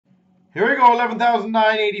Here we go,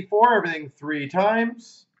 11,984. Everything 3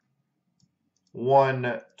 times.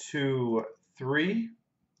 1, 2, 3.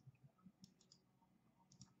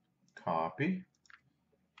 Copy.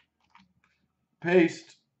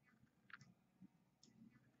 Paste.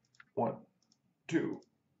 1, 2,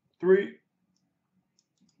 3.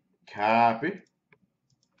 Copy.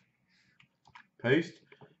 Paste.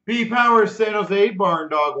 B Powers, San Jose. Barn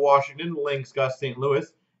Dog, Washington. Link's got St.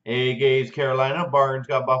 Louis. A Gaze, Carolina. Barnes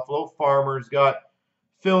got Buffalo. Farmer's got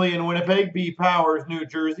Philly and Winnipeg. B Powers, New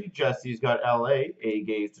Jersey. Jesse's got LA. A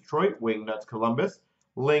Gaze, Detroit. Wingnuts, Columbus.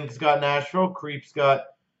 Link's got Nashville. Creep's got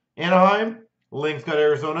Anaheim. Link's got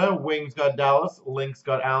Arizona. Wings got Dallas. Link's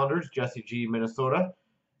got Islanders. Jesse G, Minnesota.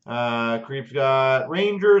 Creep's got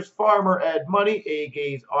Rangers. Farmer, Ed Money. A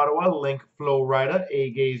Gaze, Ottawa. Link, Florida. A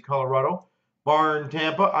Gaze, Colorado. Barn,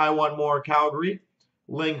 Tampa. I Want More, Calgary.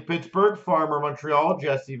 Link, Pittsburgh. Farmer, Montreal.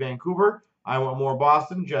 Jesse, Vancouver. I Want More,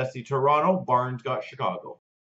 Boston. Jesse, Toronto. Barnes got Chicago.